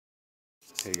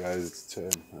Hey guys, it's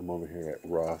Ted. I'm over here at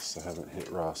Ross. I haven't hit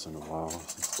Ross in a while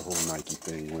since the whole Nike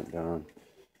thing went down.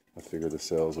 I figured the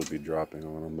sales would be dropping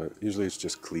on them, but usually it's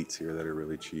just cleats here that are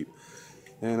really cheap.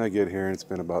 And I get here and it's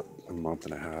been about a month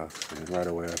and a half, and right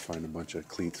away I find a bunch of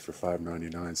cleats for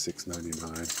 $5.99,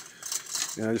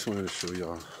 $6.99. And I just wanted to show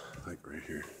y'all, like right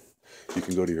here. You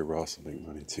can go to your Ross and make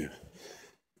money too.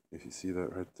 If you see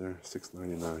that right there,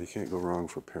 $6.99. You can't go wrong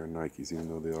for a pair of Nikes, even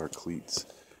though they are cleats.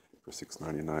 For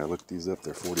 $6.99. I looked these up,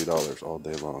 they're $40 all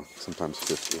day long, sometimes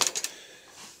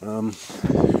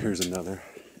 $50. Here's another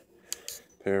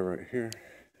pair right here.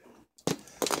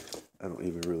 I don't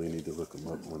even really need to look them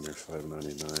up when they're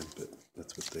 $5.99, but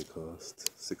that's what they cost.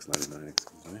 $6.99,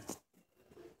 excuse me.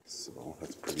 So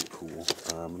that's pretty cool.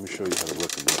 Let me show you how to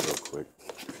look them up real quick.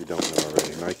 If you don't know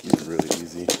already, Nike is really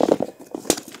easy.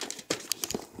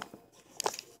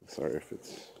 Sorry if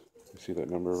it's, you see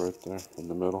that number right there in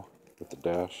the middle with the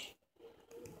dash?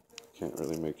 Can't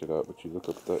really make it out, but you look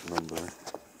up that number.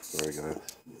 Sorry guys.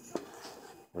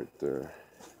 Right there.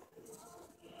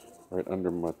 Right under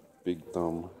my big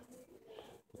thumb.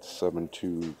 It's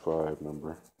 725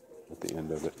 number at the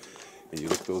end of it. And you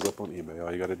look those up on eBay.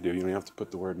 All you gotta do, you don't have to put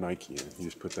the word Nike in. You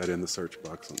just put that in the search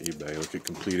box on eBay. Look at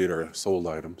completed or sold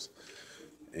items.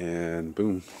 And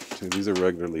boom. So these are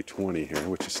regularly $20 here,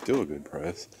 which is still a good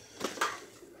price.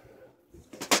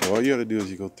 So all you gotta do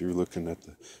is you go through looking at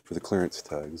for the clearance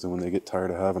tags, and when they get tired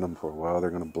of having them for a while,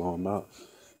 they're gonna blow them out.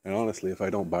 And honestly, if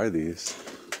I don't buy these,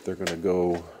 they're gonna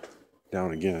go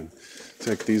down again. It's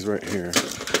like these right here,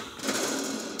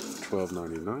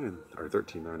 $12.99 or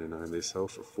 $13.99. They sell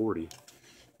for $40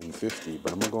 and $50,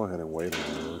 but I'm gonna go ahead and wait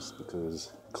on those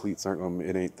because cleats aren't gonna.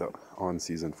 It ain't the on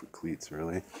season for cleats,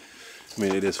 really. I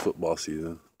mean, it is football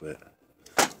season, but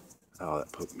oh,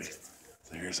 that poked me.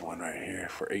 Here's one right here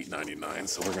for $8.99.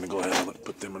 So we're gonna go ahead and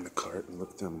put them in the cart and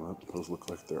look them up. Those look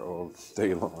like they're all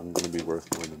day long gonna be worth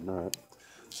more than that.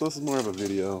 So this is more of a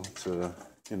video to,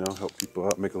 you know, help people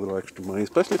out, make a little extra money,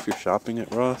 especially if you're shopping at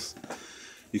Ross.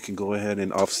 You can go ahead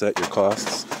and offset your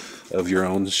costs of your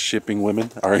own shipping, or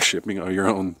your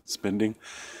own spending,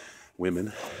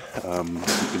 women. You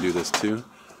can do this too.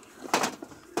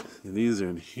 And these are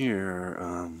in here.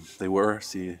 They were,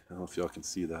 see, I don't know if y'all can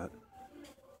see that.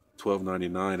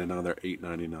 $12.99 and now they're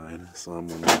 $8.99, so I'm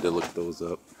gonna need to look those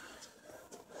up.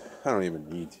 I don't even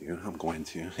need to, I'm going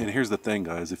to. And here's the thing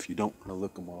guys, if you don't want to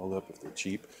look them all up, if they're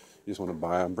cheap, you just want to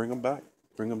buy them, bring them back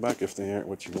if they aren't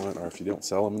what you want, or if you don't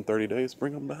sell them in 30 days,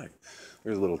 bring them back.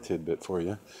 There's a little tidbit for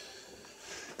you.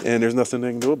 And there's nothing they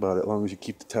can do about it as long as you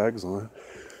keep the tags on.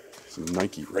 Some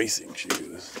Nike racing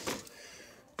shoes.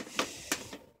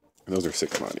 And those are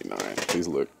 $6.99. These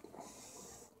look,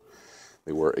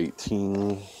 they were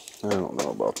 $18. I don't know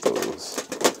about those.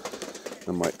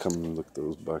 I might come and look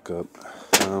those back up.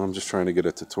 I'm just trying to get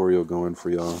a tutorial going for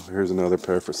y'all. Here's another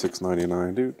pair for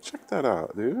 $6.99. Dude, check that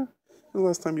out, dude. When's the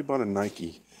last time you bought a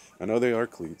Nike? I know they are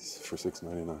cleats for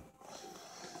 $6.99.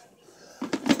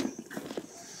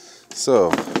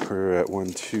 So, we're at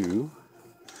 1, 2,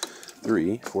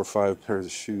 3, 4, 5 pairs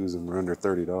of shoes and we're under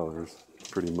 $30.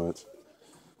 Pretty much.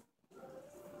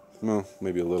 Well,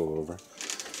 maybe a little over.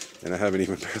 And I haven't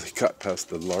even barely got past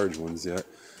the large ones yet.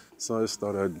 So I just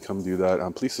thought I'd come do that.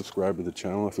 Please subscribe to the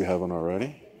channel if you haven't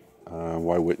already.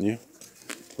 Why wouldn't you?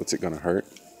 What's it gonna hurt?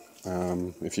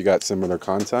 If you got similar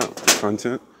content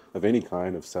of any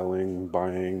kind, of selling,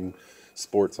 buying,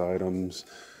 sports items,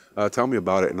 tell me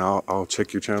about it and I'll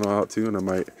check your channel out too, and I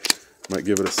might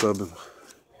give it a sub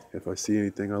if I see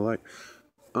anything I like.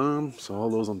 So all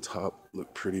those on top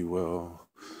look pretty well.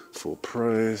 Full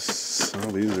price. Oh,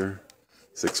 these are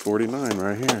 $6.49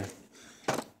 right here.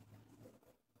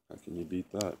 How can you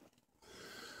beat that?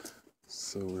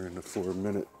 So we're in the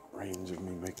 4-minute range of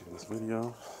me making this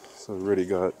video. So we already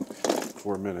got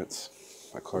 4 minutes.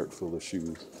 My cart full of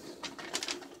shoes.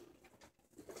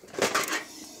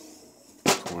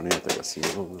 20, I think I see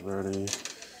those already.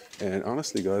 And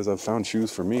honestly guys, I've found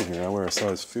shoes for me here. I wear a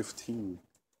size 15.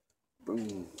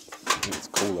 Boom. It's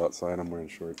cold outside, I'm wearing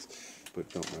shorts, but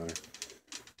it don't matter.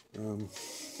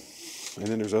 And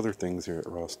then there's other things here at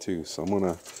Ross too. So I'm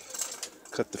gonna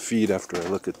cut the feed after I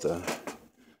look at the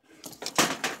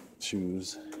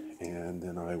shoes, and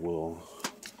then I will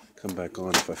come back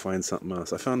on if I find something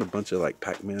else. I found a bunch of like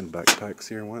Pac-Man backpacks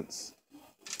here once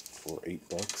for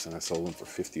 $8, and I sold them for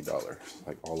 $50,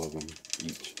 like all of them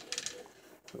each.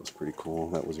 That was pretty cool.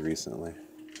 That was recently.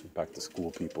 Back to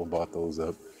school people bought those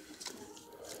up.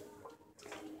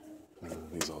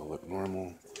 These all look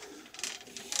normal.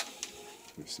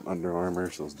 There's some Under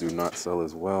Armours. Those do not sell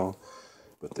as well,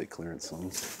 but they clearance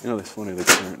them. You know, it's funny, they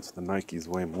clearance the Nikes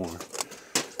way more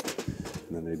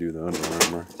than they do the Under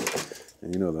Armour.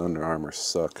 And you know the Under Armour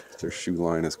suck. Their shoe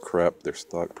line is crap. Their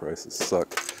stock prices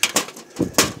suck.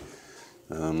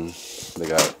 They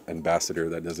got ambassador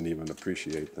that doesn't even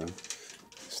appreciate them.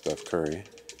 Steph Curry.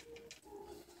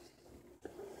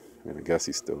 I mean, I guess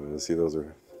he still is. See, those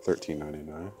are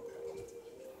 $13.99.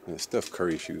 And the Steph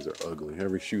Curry shoes are ugly.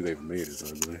 Every shoe they've made is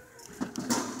ugly.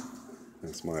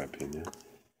 That's my opinion.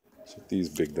 Check these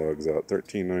big dogs out.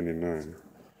 $13.99.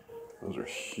 Those are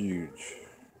huge.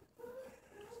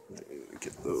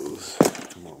 Get those.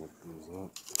 Come on, look those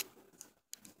up.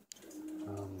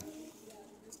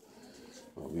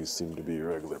 Well, these seem to be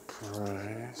regular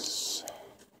price.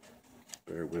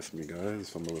 Bear with me, guys,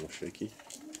 if I'm a little shaky.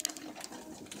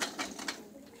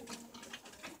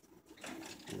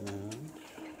 And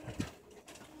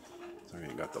sorry, I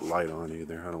ain't got the light on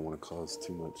either. I don't want to cause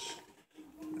too much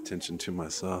attention to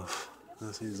myself.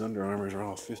 These Under Armours are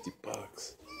all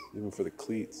 $50, even for the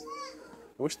cleats.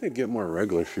 I wish they'd get more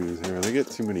regular shoes here. They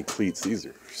get too many cleats. These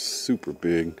are super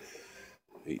big.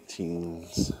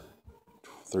 18s,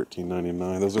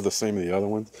 $13.99. Those are the same as the other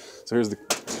ones. So here's the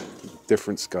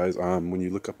difference, guys. When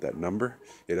you look up that number,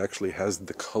 it actually has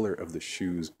the color of the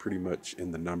shoes pretty much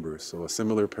in the number. So a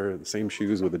similar pair of the same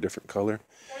shoes with a different color,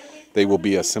 they will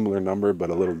be a similar number but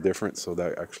a little different. So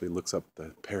that actually looks up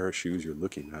the pair of shoes you're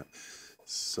looking at.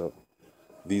 So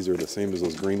these are the same as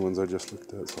those green ones I just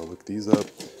looked at. So I'll look these up.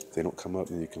 If they don't come up,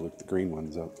 then you can look the green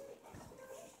ones up.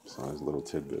 So there's a little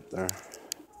tidbit there.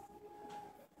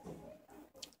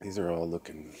 These are all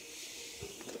looking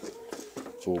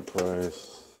full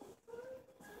price.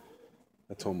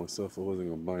 I told myself I wasn't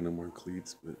going to buy no more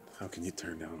cleats, but how can you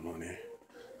turn down money?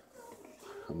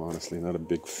 I'm honestly not a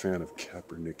big fan of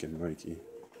Kaepernick and Nike,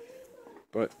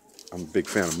 but I'm a big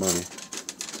fan of money.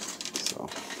 So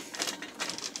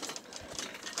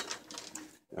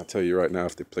I'll tell you right now,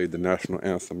 if they played the national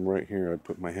anthem right here, I'd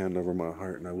put my hand over my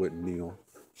heart and I wouldn't kneel.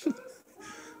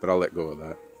 But I'll let go of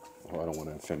that. Oh, I don't want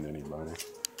to offend anybody.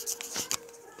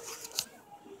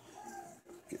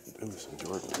 Ooh, some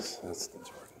Jordans. That's the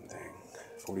Jordan thing.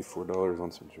 $44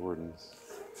 on some Jordans.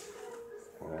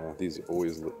 These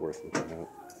always look worth looking at.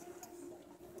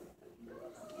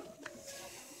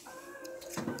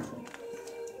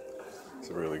 It's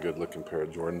a really good looking pair of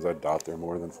Jordans. I doubt they're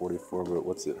more than 44, but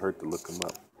what's it hurt to look them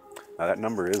up? Now that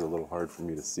number is a little hard for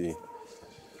me to see,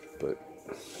 but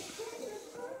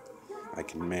I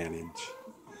can manage.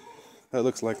 That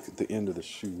looks like the end of the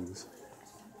shoes.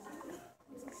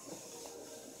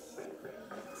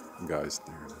 Guys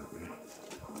staring at me.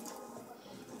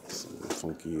 Some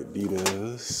funky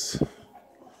Adidas.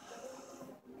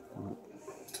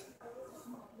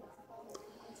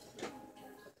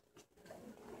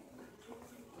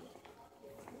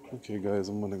 Okay guys,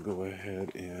 I'm gonna go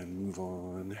ahead and move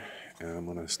on, and I'm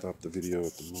gonna stop the video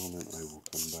at the moment. I will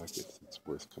come back if it's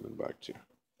worth coming back to.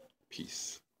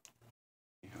 Peace.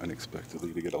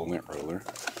 Unexpectedly to get a lint roller,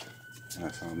 and I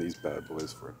found these bad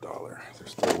boys for $1. They're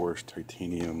Star Wars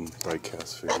titanium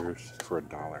die-cast figures for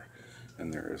 $1,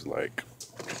 and there's like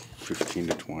 15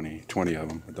 to 20 of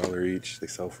them, $1 each. They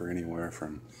sell for anywhere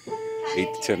from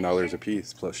 $8 to $10 a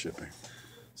piece plus shipping.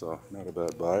 So not a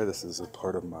bad buy. This is a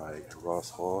part of my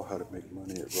Ross haul, how to make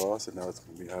money at Ross, and now it's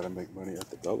going to be how to make money at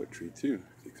the Dollar Tree too,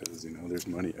 because you know there's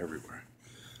money everywhere.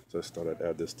 So I just thought I'd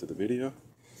add this to the video.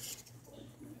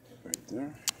 Right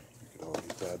there. Look at all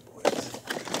these bad boys.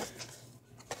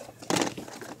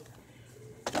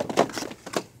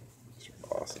 These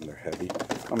are awesome. They're heavy.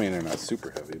 I mean, they're not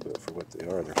super heavy, but for what they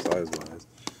are, they're size-wise.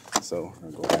 So I'm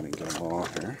going to go ahead and get them all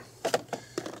here. I'm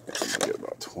going to get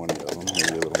about 20 of them,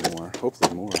 maybe a little more.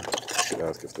 Hopefully more. I should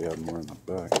ask if they have more in the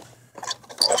back.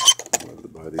 I'm going to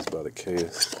buy these by the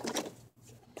case.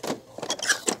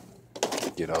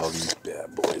 Get all these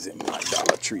bad boys in my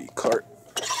Dollar Tree cart.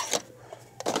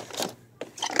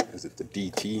 Is it the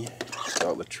DT?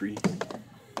 Dollar Tree?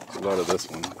 There's a lot of this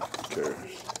one. Who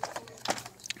cares?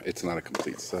 It's not a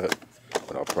complete set,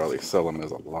 but I'll probably sell them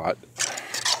as a lot.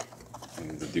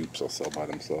 And the dupes I'll sell by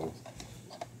themselves.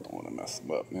 Don't want to mess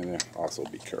them up. And also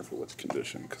be careful with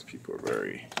condition, because people are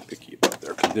very picky about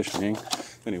their conditioning.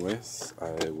 Anyways,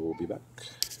 I will be back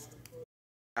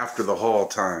after the haul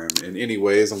time. And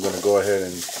anyways, I'm going to go ahead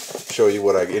and show you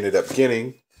what I ended up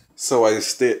getting. So I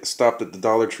stopped at the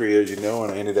Dollar Tree, as you know,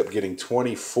 and I ended up getting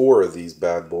 24 of these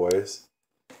bad boys.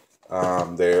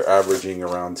 They're averaging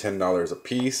around $10 a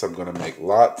piece. I'm going to make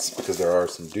lots because there are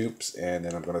some dupes, and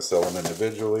then I'm going to sell them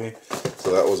individually.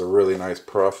 So that was a really nice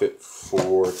profit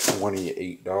for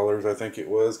 $28, I think it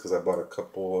was, because I bought a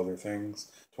couple other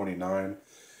things, 29.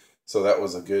 So that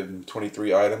was a good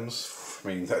 23 items. I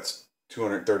mean, that's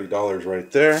 $230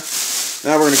 right there.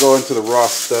 Now we're going to go into the raw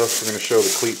stuff. We're going to show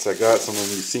the cleats I got. Some of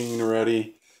them you've seen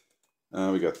already.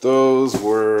 We got those.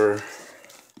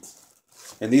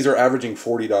 And these are averaging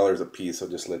 $40 a piece, so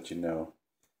just let you know.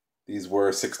 These were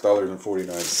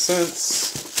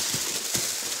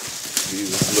 $6.49.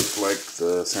 These look like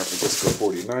the San Francisco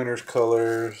 49ers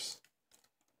colors.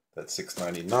 That's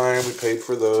 $6.99 we paid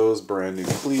for those. Brand new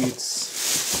cleats.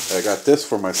 I got this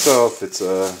for myself. It's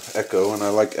Echo, and I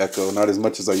like Echo. Not as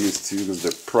much as I used to because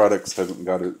their products haven't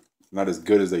got it, not as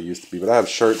good as they used to be. But I have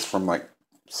shirts from like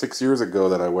 6 years ago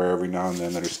that I wear every now and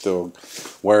then that are still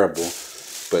wearable.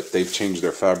 But they've changed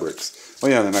their fabrics. Oh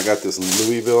yeah, and then I got this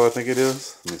Louisville, I think it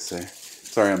is. Let me see.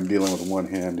 Sorry, I'm dealing with one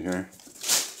hand here.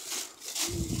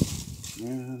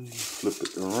 And flip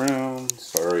it around.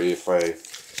 Sorry if I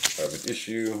have an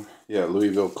issue. Yeah,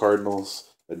 Louisville Cardinals,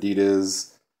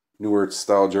 Adidas, newer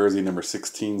style jersey, number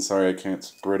 16. Sorry, I can't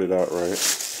spread it out right.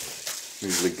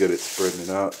 Usually good at spreading it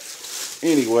out.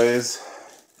 Anyways,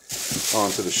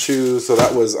 on to the shoes. So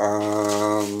that was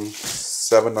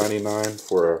 $7.99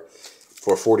 for a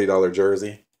 $40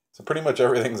 jersey. So pretty much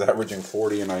everything's averaging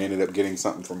 $40, and I ended up getting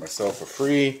something for myself for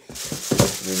free.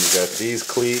 And then you got these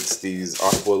cleats, these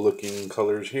aqua looking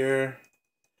colors here.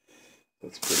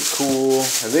 That's pretty cool.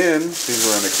 And then, these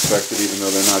were unexpected even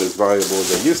though they're not as valuable as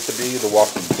they used to be. The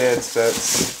Walking Dead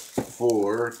sets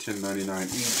for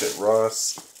 $10.99 each at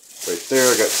Ross. Right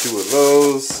there, I got 2 of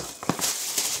those.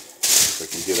 If I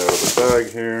can get out of the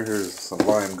bag here. Here's some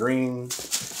lime green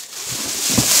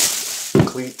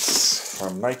cleats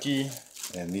from Nike,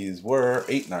 and these were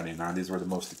 $8.99. These were the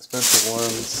most expensive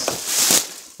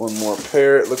ones. One more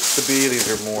pair it looks to be. These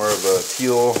are more of a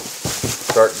teal,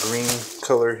 dark green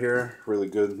color here. Really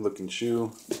good looking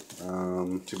shoe.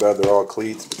 Too bad they're all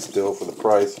cleats, but still for the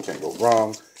price, you can't go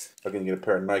wrong. I can get a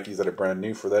pair of Nikes that are brand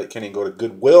new for that. You can't even go to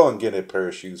Goodwill and get a pair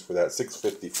of shoes for that.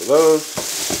 $6.50 for those.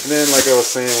 And then, like I was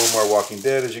saying, one more Walking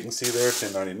Dead, as you can see there,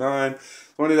 $10.99.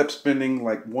 So I ended up spending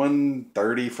like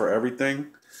 $130 for everything.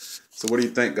 So what do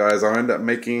you think, guys? I'll end up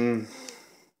making,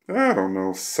 I don't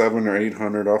know, $700 or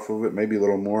 $800 off of it, maybe a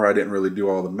little more. I didn't really do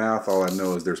all the math. All I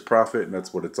know is there's profit, and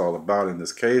that's what it's all about in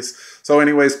this case. So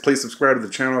anyways, please subscribe to the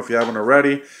channel if you haven't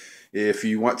already. If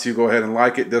you want to, go ahead and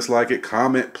like it, dislike it,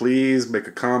 comment, please. Make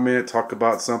a comment, talk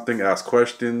about something, ask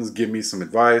questions, give me some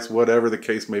advice, whatever the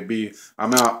case may be.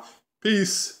 I'm out.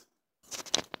 Peace.